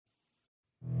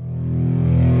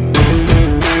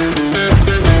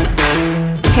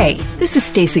Hey, this is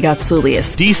Stacey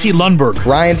Gotsoulias, DC Lundberg,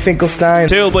 Ryan Finkelstein,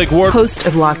 Taylor Blake Ward, host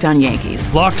of Locked On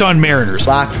Yankees, Locked On Mariners,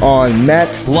 Locked On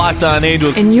Mets, Locked On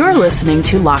Angels, and you're listening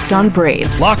to Locked On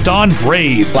Braves. Locked On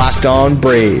Braves, Locked On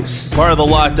Braves, part of the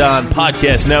Locked On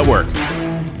Podcast Network.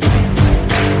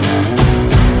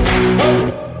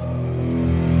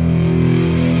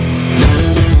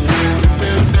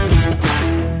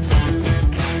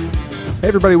 Hey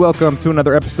everybody, welcome to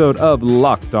another episode of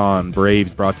Locked On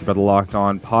Braves, brought to you by the Locked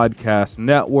On Podcast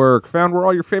Network, found where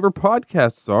all your favorite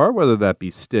podcasts are, whether that be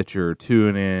Stitcher,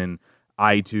 TuneIn,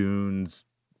 iTunes,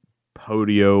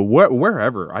 Podio,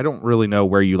 wherever. I don't really know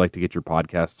where you like to get your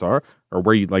podcasts are, or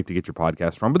where you'd like to get your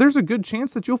podcast from, but there's a good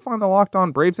chance that you'll find the Locked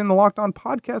On Braves and the Locked On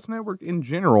Podcast Network in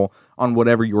general on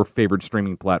whatever your favorite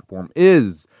streaming platform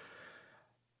is.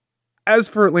 As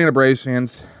for Atlanta Braves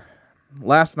fans,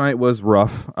 last night was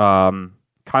rough.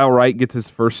 Kyle Wright gets his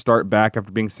first start back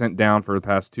after being sent down for the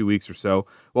past 2 weeks or so.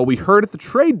 What we heard at the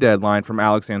trade deadline from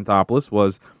Alex Anthopoulos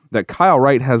was that Kyle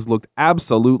Wright has looked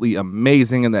absolutely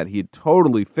amazing and that he had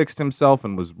totally fixed himself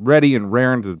and was ready and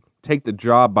raring to take the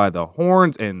job by the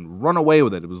horns and run away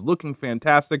with it. It was looking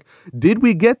fantastic. Did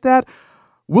we get that?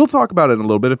 We'll talk about it in a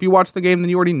little bit. If you watch the game, then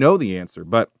you already know the answer.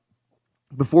 But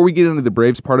before we get into the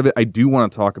Braves part of it, I do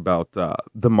want to talk about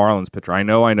the Marlins pitcher. I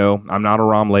know, I'm not a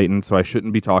Rom Layton, so I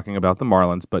shouldn't be talking about the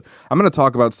Marlins, but I'm going to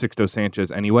talk about Sixto Sanchez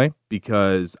anyway,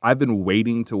 because I've been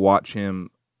waiting to watch him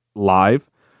live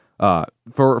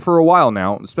for a while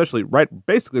now, especially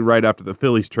basically right after the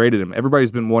Phillies traded him.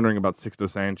 Everybody's been wondering about Sixto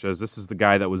Sanchez. This is the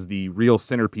guy that was the real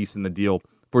centerpiece in the deal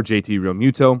for JT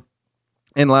Realmuto,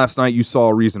 and last night you saw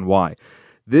a reason why.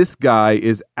 This guy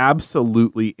is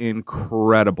absolutely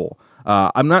incredible.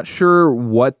 I'm not sure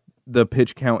what the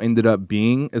pitch count ended up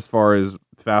being as far as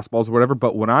fastballs or whatever,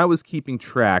 but when I was keeping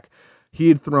track, he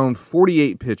had thrown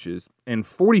 48 pitches, and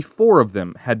 44 of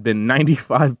them had been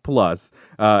 95 plus.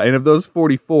 And of those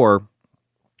 44,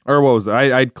 or what was it?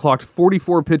 I clocked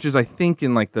 44 pitches, I think,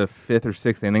 in like the fifth or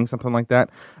sixth inning, something like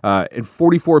that. And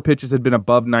 44 pitches had been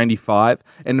above 95,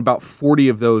 and about 40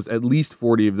 of those, at least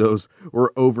 40 of those,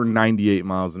 were over 98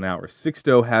 miles an hour.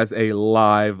 Sixto has a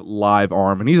live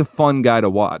arm, and he's a fun guy to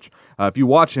watch. If you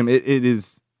watch him, it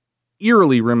is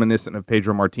eerily reminiscent of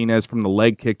Pedro Martinez from the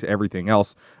leg kick to everything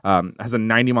else. Has a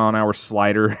 90-mile-an-hour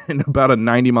slider and about a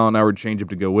 90-mile-an-hour changeup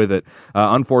to go with it.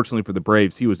 Unfortunately for the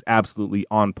Braves, he was absolutely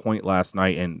on point last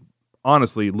night and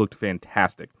honestly looked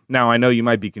fantastic. Now, I know you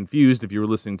might be confused if you were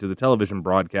listening to the television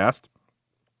broadcast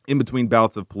in between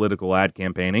bouts of political ad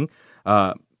campaigning.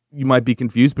 You might be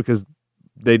confused because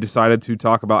they decided to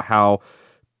talk about how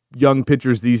young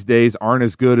pitchers these days aren't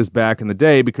as good as back in the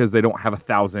day because they don't have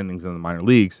 1,000 innings in the minor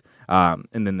leagues.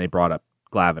 And then they brought up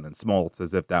Glavine and Smoltz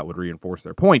as if that would reinforce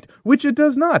their point, which it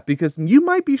does not, because you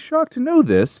might be shocked to know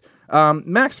this.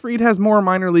 Max Fried has more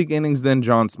minor league innings than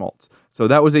John Smoltz. So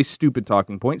that was a stupid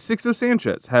talking point. Sixto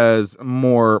Sanchez has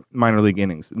more minor league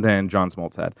innings than John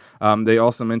Smoltz had. They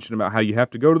also mentioned about how you have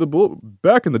to go to the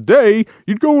back in the day,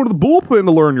 you'd go into the bullpen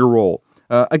to learn your role.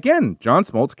 Again, John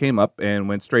Smoltz came up and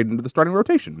went straight into the starting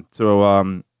rotation.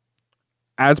 So,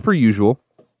 as per usual,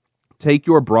 take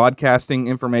your broadcasting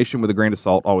information with a grain of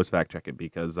salt. Always fact check it,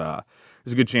 because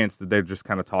there's a good chance that they're just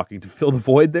kind of talking to fill the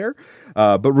void there.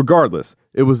 But regardless,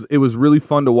 it was really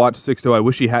fun to watch Sixto. I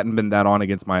wish he hadn't been that on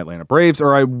against my Atlanta Braves,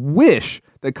 or I wish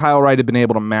that Kyle Wright had been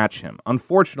able to match him.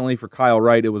 Unfortunately for Kyle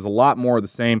Wright, it was a lot more of the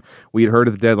same. We had heard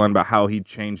at the deadline about how he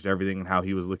changed everything and how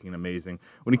he was looking amazing.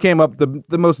 When he came up,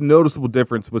 the most noticeable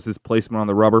difference was his placement on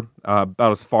the rubber,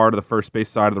 about as far to the first base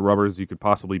side of the rubber as you could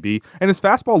possibly be. And his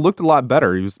fastball looked a lot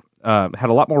better. He was had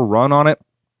a lot more run on it.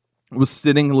 Was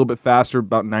sitting a little bit faster,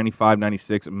 about 95,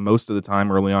 96 most of the time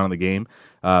early on in the game.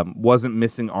 Wasn't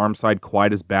missing arm side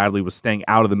quite as badly, was staying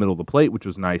out of the middle of the plate, which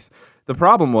was nice. The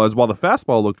problem was, while the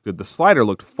fastball looked good, the slider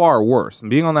looked far worse. And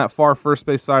being on that far first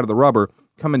base side of the rubber,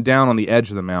 coming down on the edge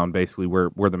of the mound, basically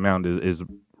where the mound is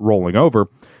rolling over,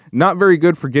 not very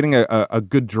good for getting a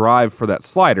good drive for that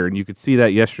slider. And you could see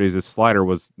that yesterday, his slider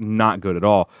was not good at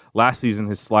all. Last season,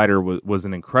 his slider was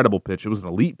an incredible pitch. It was an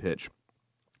elite pitch.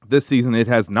 This season, it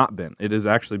has not been. It has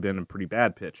actually been a pretty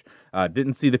bad pitch.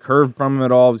 Didn't see the curve from him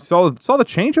at all. Saw the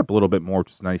changeup a little bit more,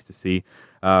 which is nice to see.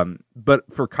 But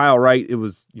for Kyle Wright, it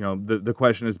was, the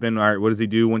question has been, all right, what does he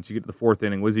do once you get to the fourth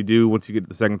inning? What does he do once you get to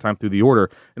the second time through the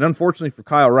order? And unfortunately for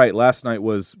Kyle Wright, last night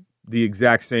was the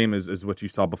exact same as what you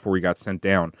saw before he got sent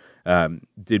down.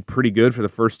 Did pretty good for the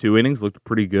first 2 innings, looked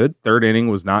pretty good. Third inning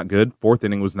was not good. Fourth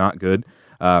inning was not good.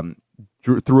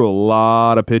 Threw a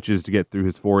lot of pitches to get through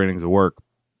his 4 innings of work.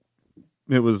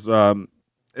 It was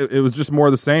just more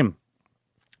of the same.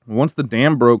 Once the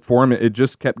dam broke for him, it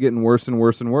just kept getting worse and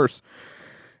worse and worse.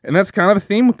 And that's kind of a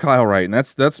theme with Kyle Wright, and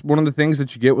that's one of the things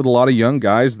that you get with a lot of young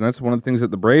guys, and that's one of the things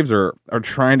that the Braves are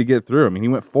trying to get through. I mean, he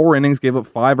went 4 innings, gave up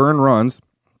 5 earned runs,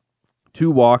 2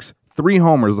 walks, 3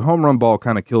 homers. The home run ball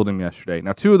kind of killed him yesterday.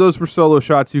 Now, 2 of those were solo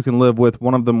shots you can live with.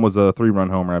 One of them was a 3-run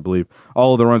homer, I believe.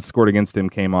 All of the runs scored against him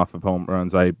came off of home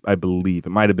runs, I believe. It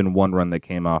might have been 1 run that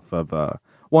came off of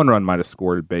one run might have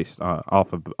scored based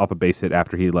off a base hit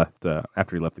after he left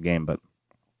the game, but.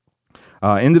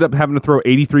 Ended up having to throw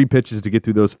 83 pitches to get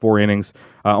through those 4 innings.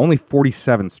 Only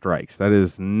 47 strikes. That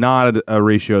is not a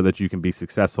ratio that you can be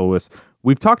successful with.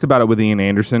 We've talked about it with Ian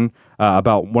Anderson,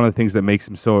 about one of the things that makes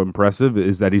him so impressive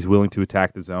is that he's willing to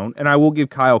attack the zone. And I will give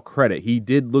Kyle credit. He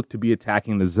did look to be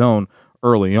attacking the zone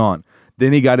early on.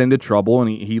 Then he got into trouble,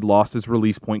 and he lost his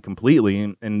release point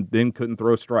completely and then couldn't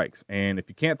throw strikes. And if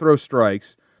you can't throw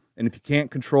strikes, and if you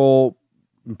can't control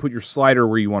and put your slider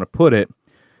where you want to put it,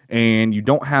 and you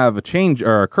don't have a change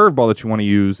or a curveball that you want to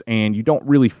use, and you don't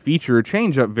really feature a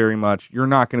changeup very much, you're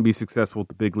not going to be successful at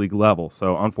the big league level.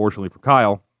 So, unfortunately for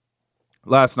Kyle,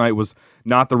 last night was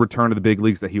not the return to the big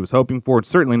leagues that he was hoping for. It's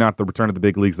certainly not the return to the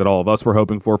big leagues that all of us were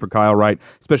hoping for Kyle Wright,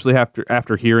 especially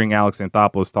after hearing Alex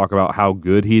Anthopoulos talk about how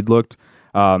good he'd looked.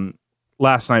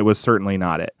 Last night was certainly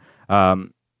not it.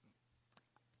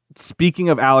 Speaking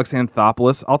of Alex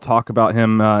Anthopoulos, I'll talk about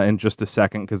him in just a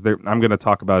second because I'm going to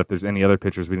talk about if there's any other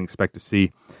pitchers we didn't expect to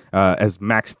see as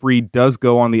Max Fried does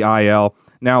go on the IL.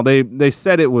 Now, they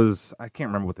said it was, I can't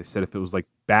remember what they said, if it was like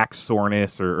back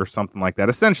soreness or something like that.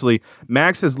 Essentially,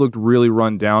 Max has looked really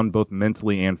run down both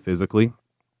mentally and physically.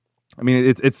 I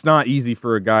mean, it's not easy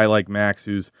for a guy like Max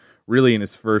who's really in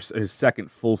his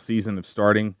second full season of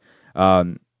starting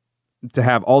to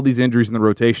have all these injuries in the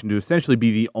rotation, to essentially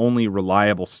be the only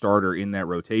reliable starter in that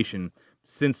rotation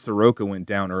since Soroka went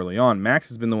down early on. Max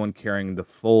has been the one carrying the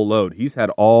full load. He's had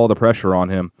all the pressure on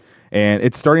him, and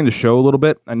it's starting to show a little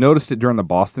bit. I noticed it during the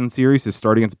Boston series, his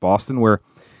start against Boston, where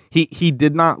he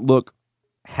did not look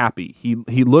happy.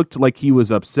 He looked like he was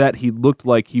upset. He looked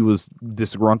like he was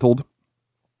disgruntled.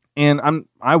 And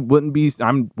I wouldn't be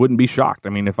shocked. I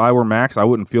mean, if I were Max, I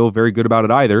wouldn't feel very good about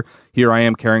it either. Here I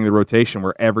am carrying the rotation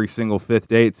where every single 5th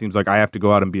day it seems like I have to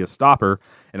go out and be a stopper,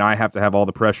 and I have to have all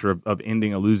the pressure of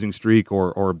ending a losing streak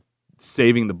or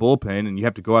saving the bullpen, and you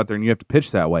have to go out there and you have to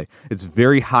pitch that way. It's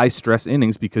very high stress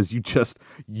innings because you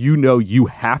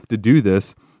have to do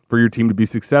this for your team to be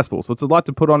successful. So it's a lot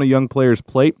to put on a young player's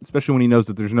plate, especially when he knows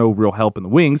that there's no real help in the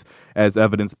wings, as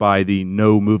evidenced by the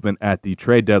no movement at the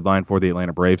trade deadline for the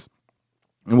Atlanta Braves.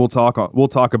 And we'll talk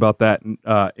about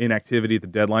that inactivity at the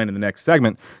deadline in the next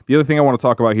segment. The other thing I want to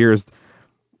talk about here is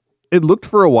it looked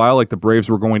for a while like the Braves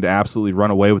were going to absolutely run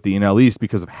away with the NL East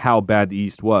because of how bad the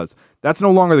East was. That's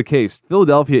no longer the case.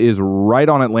 Philadelphia is right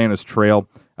on Atlanta's trail.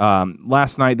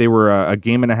 Last night they were a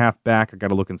game and a half back. I got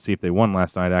to look and see if they won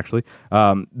last night, actually.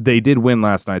 They did win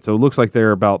last night, so it looks like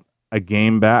they're about a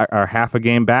game back, or half a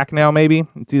game back now, maybe.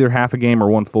 It's either half a game or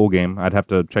one full game. I'd have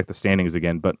to check the standings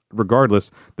again, but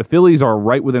regardless, the Phillies are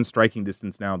right within striking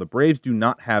distance now. The Braves do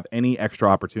not have any extra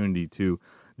opportunity to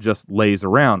just laze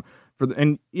around.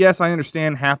 And yes, I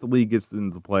understand half the league gets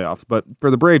into the playoffs, but for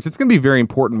the Braves, it's going to be very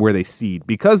important where they seed.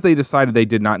 Because they decided they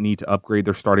did not need to upgrade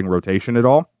their starting rotation at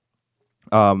all,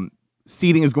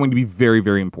 seeding is going to be very,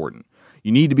 very important.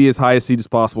 You need to be as high a seed as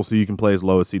possible so you can play as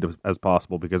low a seed as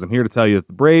possible, because I'm here to tell you that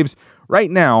the Braves, right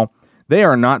now, they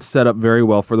are not set up very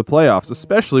well for the playoffs,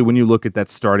 especially when you look at that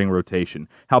starting rotation.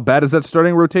 How bad is that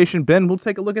starting rotation been? We'll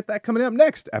take a look at that coming up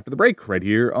next after the break right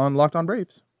here on Locked On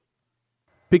Braves.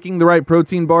 Picking the right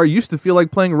protein bar used to feel like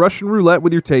playing Russian roulette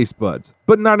with your taste buds,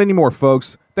 but not anymore,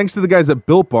 folks. Thanks to the guys at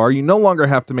Built Bar, you no longer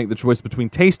have to make the choice between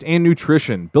taste and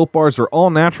nutrition. Built Bars are all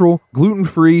natural,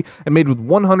 gluten-free, and made with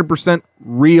 100%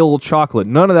 real chocolate.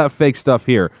 None of that fake stuff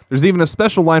here. There's even a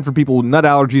special line for people with nut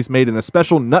allergies made in a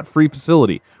special nut-free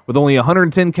facility. With only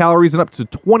 110 calories and up to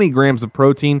 20 grams of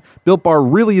protein, Built Bar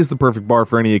really is the perfect bar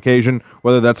for any occasion,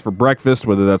 whether that's for breakfast,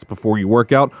 whether that's before you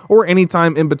work out, or any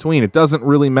time in between. It doesn't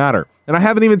really matter. And I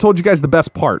haven't even told you guys the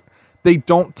best part. They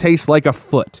don't taste like a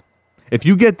foot. If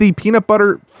you get the peanut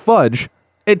butter fudge,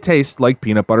 it tastes like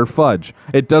peanut butter fudge.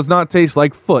 It does not taste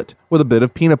like foot with a bit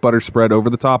of peanut butter spread over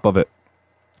the top of it.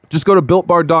 Just go to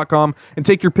BuiltBar.com and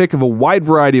take your pick of a wide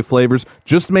variety of flavors.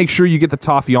 Just make sure you get the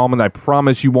toffee almond. I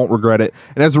promise you won't regret it.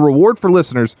 And as a reward for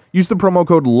listeners, use the promo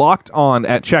code LOCKEDON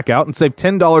at checkout and save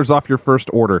 $10 off your first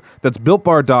order. That's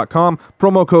BuiltBar.com,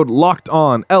 promo code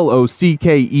LOCKEDON,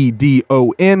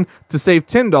 LOCKEDON, to save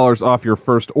 $10 off your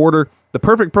first order. The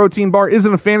perfect protein bar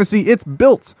isn't a fantasy, it's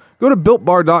built. Go to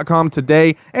BuiltBar.com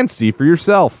today and see for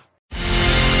yourself.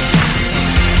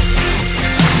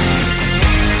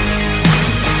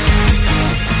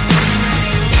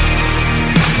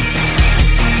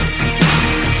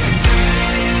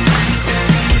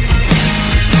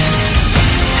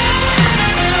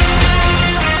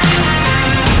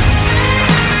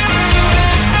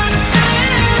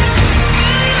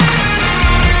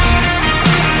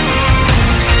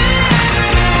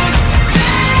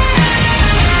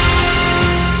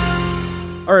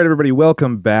 right, everybody,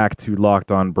 welcome back to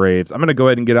Locked On Braves. I'm going to go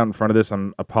ahead and get out in front of this.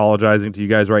 I'm apologizing to you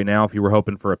guys right now if you were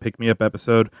hoping for a pick-me-up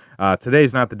episode.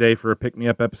 Today's not the day for a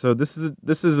pick-me-up episode. This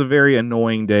is a very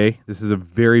annoying day. This is a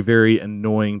very, very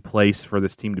annoying place for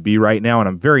this team to be right now,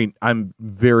 and I'm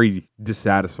very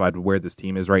dissatisfied with where this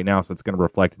team is right now, so it's going to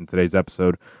reflect in today's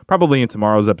episode, probably in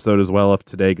tomorrow's episode as well, if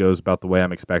today goes about the way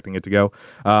I'm expecting it to go.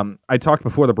 I talked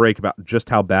before the break about just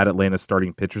how bad Atlanta's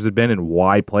starting pitchers have been and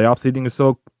why playoff seeding is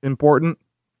so important.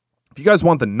 If you guys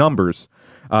want the numbers,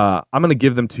 I'm going to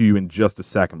give them to you in just a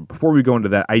second. Before we go into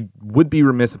that, I would be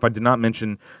remiss if I did not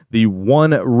mention the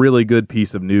one really good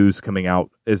piece of news coming out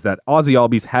is that Ozzy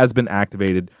Albies has been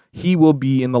activated. He will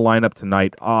be in the lineup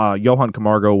tonight. Johan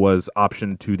Camargo was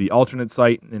optioned to the alternate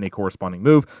site in a corresponding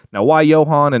move. Now, why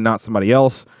Johan and not somebody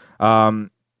else? More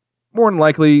than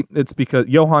likely, it's because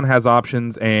Johan has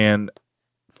options, and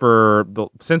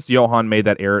since Johan made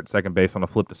that error at second base on a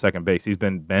flip to second base, he's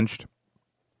been benched.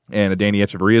 And Adeiny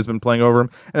Echeverria has been playing over him.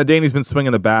 And Adainy's been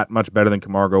swinging the bat much better than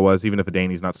Camargo was, even if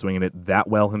Adainy's not swinging it that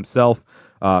well himself.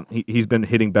 He's been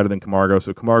hitting better than Camargo.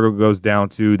 So Camargo goes down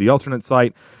to the alternate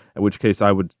site, in which case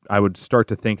I would start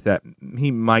to think that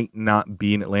he might not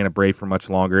be an Atlanta Brave for much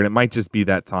longer. And it might just be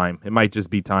that time. It might just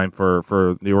be time for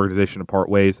the organization to part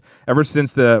ways. Ever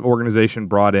since the organization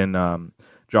brought in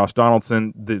Josh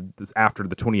Donaldson, after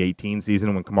the 2018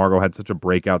 season when Camargo had such a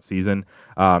breakout season,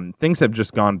 things have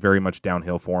just gone very much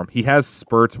downhill for him. He has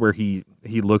spurts where he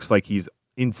looks like he's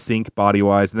in sync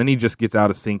body-wise, and then he just gets out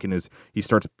of sync and he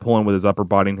starts pulling with his upper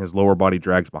body and his lower body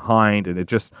drags behind, and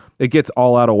it gets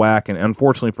all out of whack. And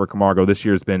unfortunately for Camargo, this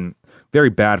year has been very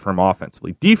bad for him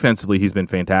offensively. Defensively, he's been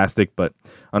fantastic, but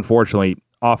unfortunately,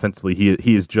 offensively,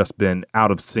 he has just been out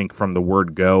of sync from the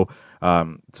word go.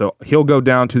 So he'll go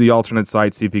down to the alternate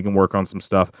site, see if he can work on some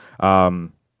stuff.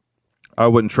 I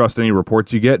wouldn't trust any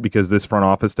reports you get because this front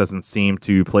office doesn't seem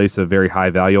to place a very high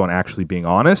value on actually being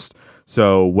honest.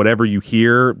 So whatever you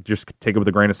hear, just take it with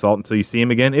a grain of salt until you see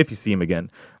him again, if you see him again.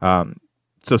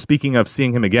 So speaking of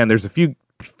seeing him again, there's a few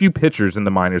pitchers in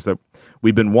the minors that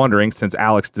we've been wondering since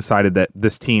Alex decided that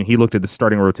this team, he looked at the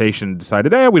starting rotation and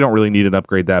decided, we don't really need an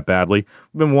upgrade that badly.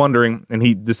 We've been wondering, and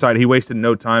he wasted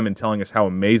no time in telling us how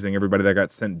amazing everybody that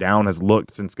got sent down has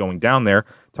looked since going down there,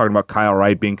 talking about Kyle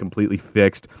Wright being completely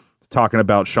fixed, talking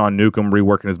about Sean Newcomb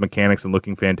reworking his mechanics and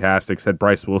looking fantastic, said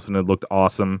Bryce Wilson had looked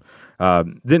awesome.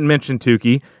 Didn't mention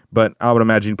Tukey, but I would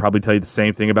imagine he'd probably tell you the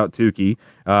same thing about Tukey,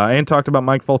 and talked about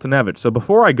Mike Foltynewicz. So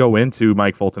before I go into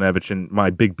Mike Foltynewicz and my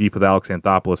big beef with Alex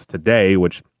Anthopoulos today,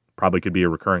 which probably could be a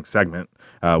recurring segment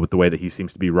with the way that he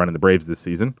seems to be running the Braves this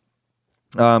season,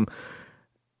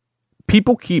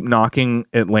 people keep knocking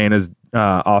Atlanta's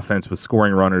offense with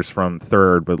scoring runners from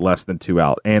third with less than 2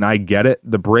 out, and I get it.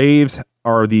 The Braves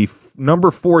are the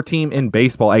number 4 team in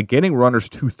baseball at getting runners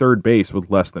to third base with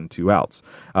less than 2 outs.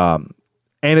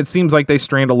 And it seems like they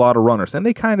strand a lot of runners, and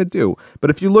they kind of do. But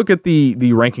if you look at the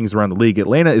rankings around the league,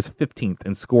 Atlanta is 15th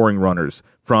in scoring runners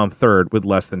from third with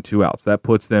less than 2 outs. That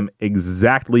puts them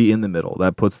exactly in the middle.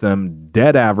 That puts them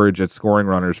dead average at scoring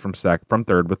runners from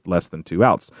third with less than 2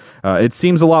 outs. It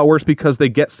seems a lot worse because they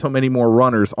get so many more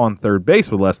runners on third base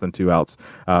with less than 2 outs.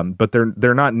 But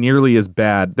they're not nearly as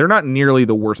bad. They're not nearly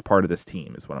the worst part of this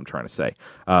team, is what I'm trying to say.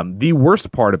 The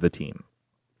worst part of the team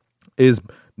is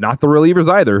not the relievers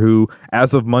either, who,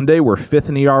 as of Monday, were 5th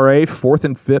in ERA, 4th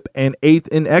in FIP, and 8th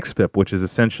in XFIP, which is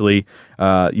essentially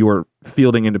your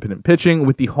fielding independent pitching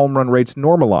with the home run rates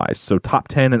normalized. So top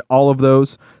 10 in all of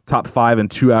those, top 5 in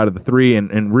 2 out of the 3,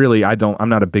 and really, I'm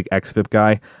not a big XFIP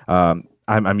guy.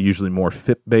 I'm usually more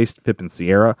FIP-based, FIP and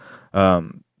Sierra.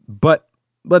 But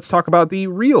let's talk about the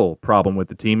real problem with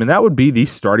the team, and that would be the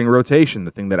starting rotation,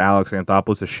 the thing that Alex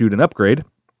Anthopoulos has shoot an upgrade.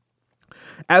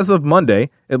 As of Monday,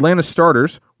 Atlanta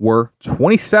starters were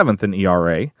 27th in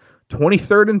ERA,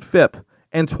 23rd in FIP,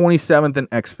 and 27th in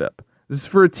XFIP. This is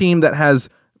for a team that has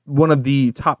one of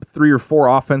the top 3 or 4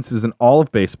 offenses in all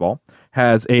of baseball,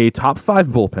 has a top 5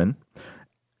 bullpen.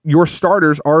 Your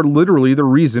starters are literally the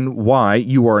reason why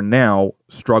you are now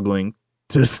struggling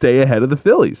to stay ahead of the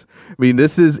Phillies. I mean,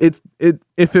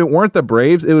 if it weren't the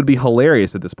Braves, it would be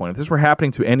hilarious at this point. If this were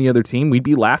happening to any other team, we'd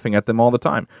be laughing at them all the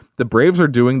time. The Braves are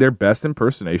doing their best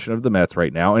impersonation of the Mets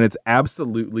right now, and it's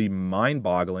absolutely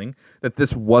mind-boggling that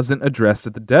this wasn't addressed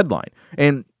at the deadline.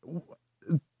 And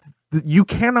you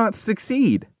cannot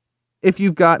succeed if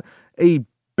you've got a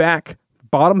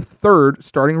bottom third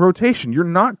starting rotation. You're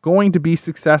not going to be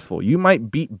successful. You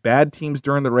might beat bad teams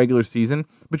during the regular season,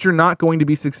 but you're not going to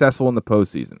be successful in the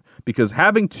postseason because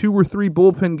having 2 or 3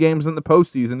 bullpen games in the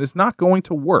postseason is not going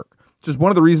to work. It's just one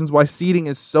of the reasons why seeding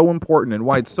is so important and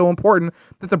why it's so important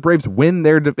that the Braves win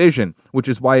their division, which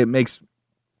is why it makes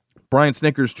Brian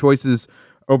Snitker's choices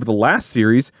over the last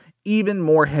series, even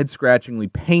more head-scratchingly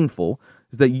painful,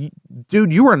 is that,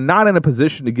 you are not in a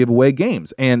position to give away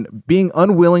games. And being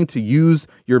unwilling to use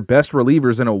your best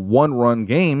relievers in a one-run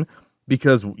game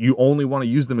because you only want to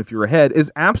use them if you're ahead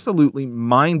is absolutely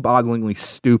mind-bogglingly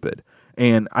stupid.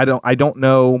 And I don't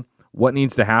know what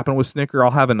needs to happen with Snitker.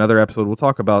 I'll have another episode.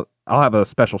 I'll have a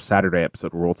special Saturday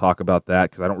episode where we'll talk about that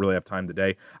because I don't really have time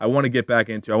today. I want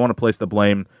to place the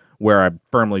blame where I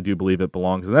firmly do believe it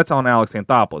belongs, and that's on Alex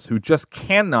Anthopoulos, who just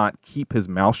cannot keep his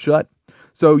mouth shut.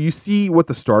 So you see what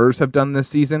the starters have done this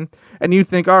season, and you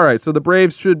think, all right, so the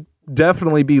Braves should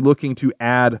definitely be looking to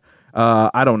add,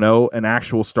 an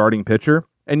actual starting pitcher.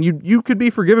 And you could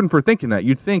be forgiven for thinking that.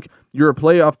 You'd think you're a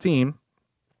playoff team.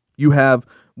 You have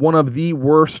one of the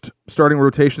worst starting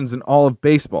rotations in all of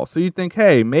baseball. So you'd think,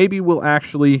 hey, maybe we'll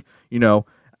actually,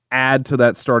 add to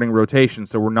that starting rotation.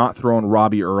 So we're not throwing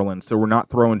Robbie Erlin. So we're not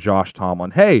throwing Josh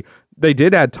Tomlin. Hey, they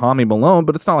did add Tommy Milone,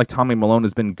 but it's not like Tommy Milone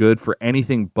has been good for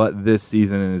anything but this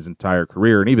season in his entire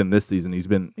career. And even this season, he's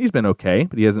been okay,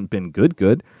 but he hasn't been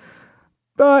good.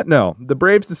 But no, the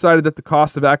Braves decided that the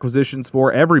cost of acquisitions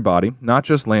for everybody, not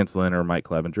just Lance Lynn or Mike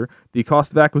Clevenger, the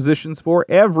cost of acquisitions for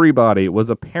everybody was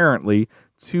apparently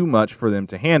too much for them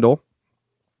to handle.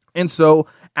 And so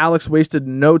Alex wasted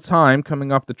no time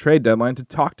coming off the trade deadline to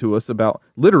talk to us about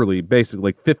basically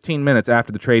like 15 minutes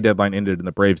after the trade deadline ended and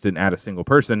the Braves didn't add a single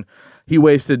person. He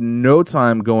wasted no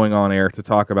time going on air to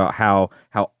talk about how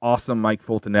awesome Mike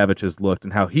Foltynewicz has looked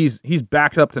and how he's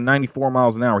backed up to 94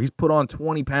 miles an hour. He's put on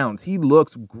 20 pounds. He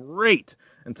looks great.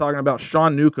 And talking about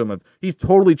Sean Newcomb, he's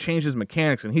totally changed his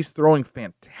mechanics and he's throwing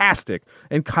fantastic.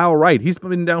 And Kyle Wright, he's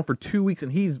been down for 2 weeks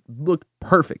and he's looked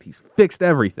perfect. He's fixed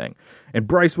everything. And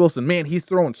Bryce Wilson, man, he's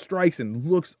throwing strikes and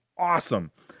looks awesome.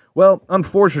 Well,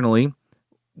 unfortunately,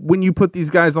 when you put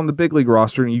these guys on the big league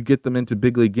roster and you get them into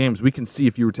big league games, we can see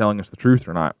if you were telling us the truth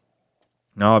or not.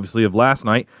 Now, obviously, of last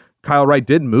night, Kyle Wright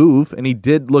did move, and he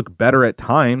did look better at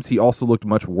times. He also looked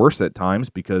much worse at times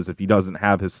because if he doesn't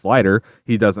have his slider,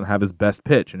 he doesn't have his best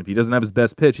pitch. And if he doesn't have his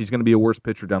best pitch, he's going to be a worse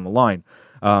pitcher down the line.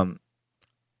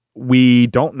 We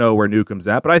don't know where Newcomb's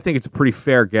at, but I think it's a pretty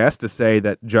fair guess to say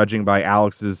that judging by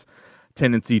Alex's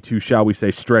tendency to, shall we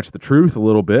say, stretch the truth a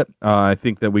little bit, I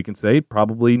think that we can say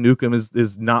probably Newcomb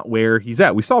is not where he's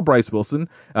at. We saw Bryce Wilson,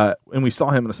 and we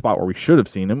saw him in a spot where we should have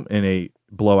seen him in a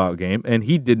blowout game, and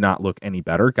he did not look any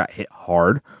better. Got hit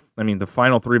hard. I mean, the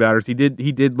final three batters, he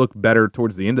did look better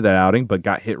towards the end of that outing, but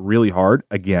got hit really hard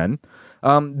again.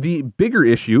 The bigger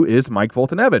issue is Mike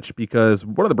Foltynewicz, because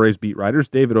one of the Braves beat writers,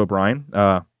 David O'Brien,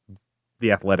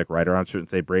 the Athletic writer, I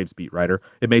shouldn't say Braves beat writer.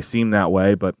 It may seem that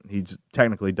way, but he just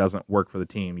technically doesn't work for the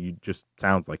team. He just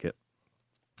sounds like it.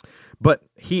 But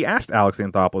he asked Alex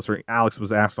Anthopoulos, or Alex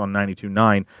was asked on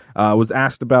 92.9, was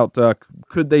asked about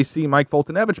could they see Mike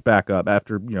Foltynewicz back up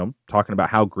after, talking about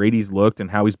how great he's looked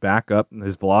and how he's back up and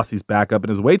his velocity's back up and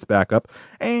his weight's back up.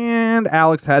 And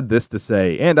Alex had this to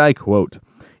say, and I quote,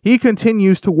 "He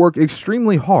continues to work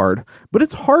extremely hard, but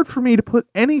it's hard for me to put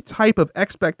any type of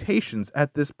expectations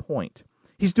at this point.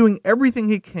 He's doing everything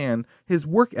he can. His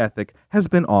work ethic has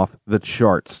been off the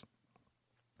charts."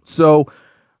 So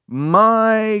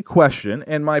my question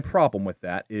and my problem with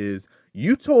that is,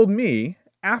 you told me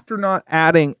after not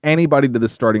adding anybody to the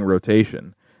starting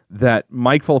rotation that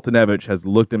Mike Foltynewicz has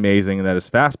looked amazing and that his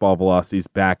fastball velocity is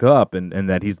back up and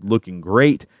that he's looking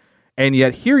great. And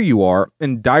yet here you are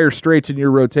in dire straits in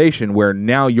your rotation where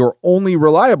now your only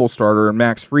reliable starter,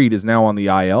 Max Fried, is now on the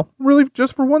IL, really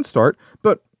just for one start,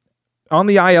 but on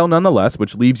the IL nonetheless,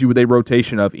 which leaves you with a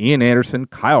rotation of Ian Anderson,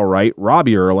 Kyle Wright,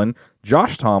 Robbie Erlin,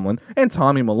 Josh Tomlin, and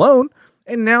Tommy Milone.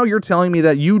 And now you're telling me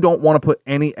that you don't want to put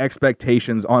any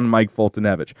expectations on Mike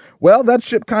Foltynewicz. Well, that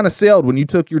ship kind of sailed when you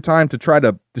took your time to try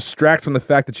to distract from the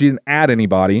fact that you didn't add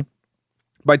anybody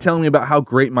by telling me about how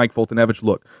great Mike Foltynewicz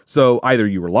looked. So either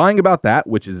you were lying about that,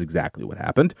 which is exactly what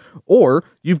happened, or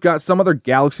you've got some other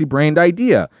galaxy-brained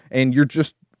idea, and you're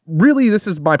just really, this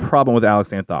is my problem with Alex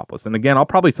Anthopoulos. And again, I'll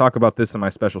probably talk about this in my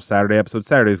special Saturday episode.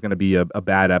 Saturday is going to be a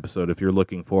bad episode if you're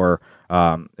looking for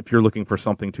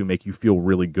something to make you feel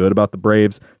really good about the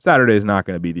Braves. Saturday is not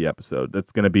going to be the episode.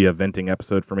 That's going to be a venting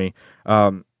episode for me.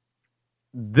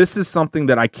 This is something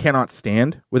that I cannot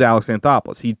stand with Alex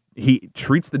Anthopoulos. He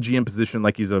treats the GM position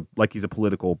like he's a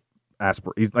political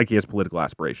he has political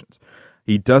aspirations.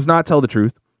 He does not tell the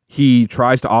truth. He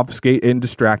tries to obfuscate and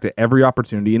distract at every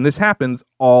opportunity, and this happens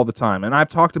all the time. And I've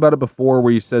talked about it before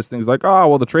where he says things like, oh,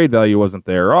 well, the trade value wasn't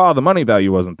there. Oh, the money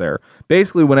value wasn't there.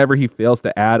 Basically, whenever he fails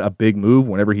to add a big move,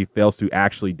 whenever he fails to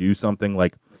actually do something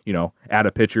like, add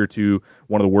a pitcher to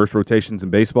one of the worst rotations in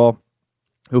baseball,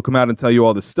 He'll come out and tell you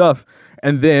all this stuff.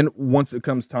 And then once it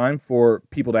comes time for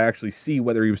people to actually see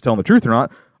whether he was telling the truth or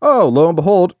not, oh, lo and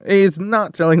behold, he's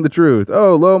not telling the truth.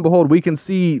 Oh, lo and behold, we can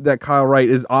see that Kyle Wright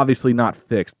is obviously not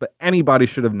fixed. But anybody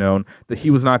should have known that he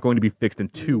was not going to be fixed in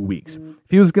 2 weeks. If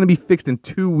he was going to be fixed in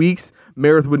 2 weeks,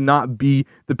 Meredith would not be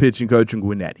the pitching coach in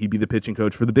Gwinnett. He'd be the pitching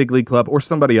coach for the big league club or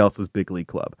somebody else's big league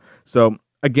club. So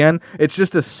again, it's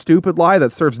just a stupid lie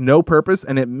that serves no purpose,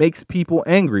 and it makes people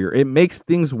angrier. It makes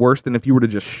things worse than if you were to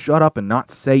just shut up and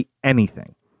not say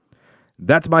anything.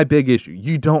 That's my big issue.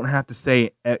 You don't have to say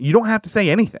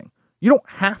anything. You don't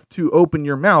have to open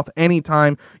your mouth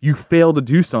anytime you fail to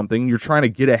do something. You're trying to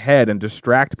get ahead and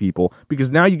distract people,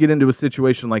 because now you get into a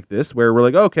situation like this where we're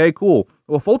like, okay, cool.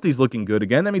 Well, Fulte's looking good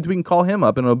again. That means we can call him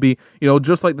up and it'll be,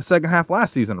 just like the second half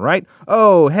last season, right?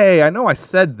 Oh, hey, I know I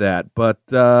said that, but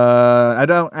I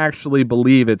don't actually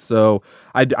believe it. So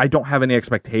I don't have any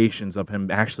expectations of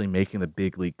him actually making the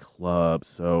big league club.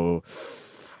 So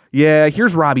yeah,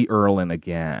 here's Robbie Erlin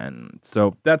again.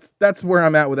 So that's where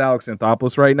I'm at with Alex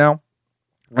Anthopoulos right now.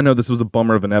 I know this was a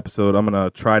bummer of an episode. I'm going to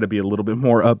try to be a little bit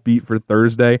more upbeat for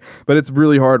Thursday, but it's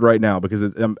really hard right now because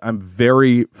I'm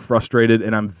very frustrated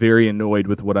and I'm very annoyed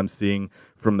with what I'm seeing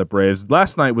from the Braves.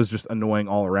 Last night was just annoying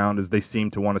all around as they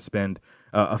seem to want to spend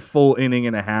a full inning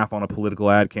and a half on a political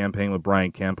ad campaign with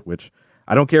Brian Kemp, which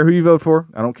I don't care who you vote for.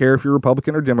 I don't care if you're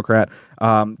Republican or Democrat.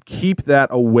 Keep that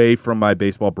away from my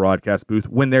baseball broadcast booth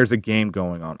when there's a game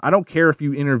going on. I don't care if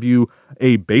you interview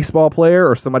a baseball player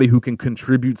or somebody who can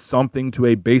contribute something to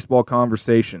a baseball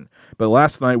conversation. But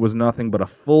last night was nothing but a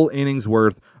full inning's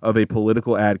worth of a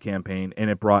political ad campaign, and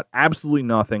it brought absolutely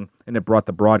nothing, and it brought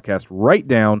the broadcast right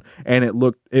down, and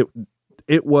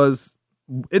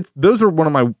those are one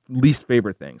of my least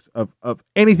favorite things of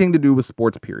anything to do with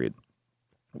sports, period.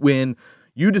 When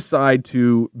you decide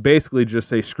to basically just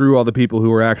say, screw all the people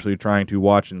who are actually trying to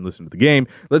watch and listen to the game,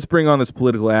 let's bring on this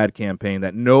political ad campaign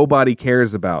that nobody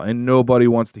cares about and nobody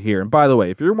wants to hear. And by the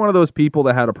way, if you're one of those people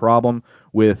that had a problem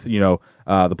with,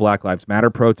 the Black Lives Matter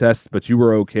protests, but you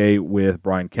were okay with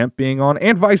Brian Kemp being on,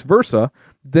 and vice versa,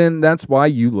 then that's why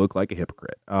you look like a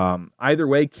hypocrite. Either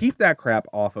way, keep that crap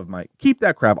off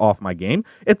my game.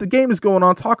 If the game is going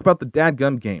on, talk about the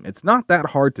dadgum game. It's not that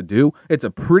hard to do. It's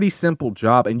a pretty simple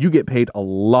job, and you get paid a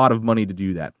lot of money to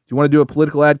do that. If you want to do a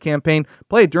political ad campaign,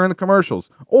 play it during the commercials.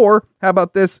 Or, how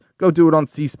about this? Go do it on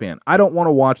C-SPAN. I don't want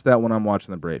to watch that when I'm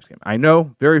watching the Braves game. I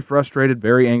know, very frustrated,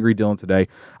 very angry Dylan today.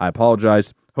 I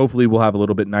apologize. Hopefully we'll have a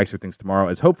little bit nicer things tomorrow,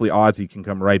 as hopefully Ozzie can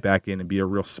come right back in and be a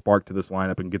real spark to this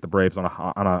lineup and get the Braves on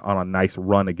a nice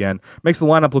run again. Makes the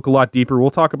lineup look a lot deeper.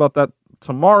 We'll talk about that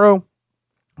tomorrow.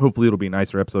 Hopefully it'll be a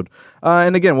nicer episode.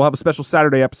 And again, we'll have a special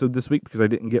Saturday episode this week because I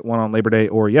didn't get one on Labor Day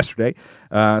or yesterday.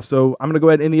 So I'm going to go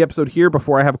ahead and end the episode here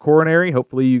before I have a coronary.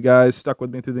 Hopefully you guys stuck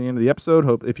with me through the end of the episode.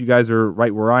 Hope if you guys are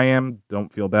right where I am,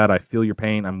 don't feel bad. I feel your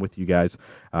pain. I'm with you guys.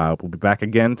 We'll be back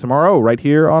again tomorrow right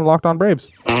here on Locked On Braves.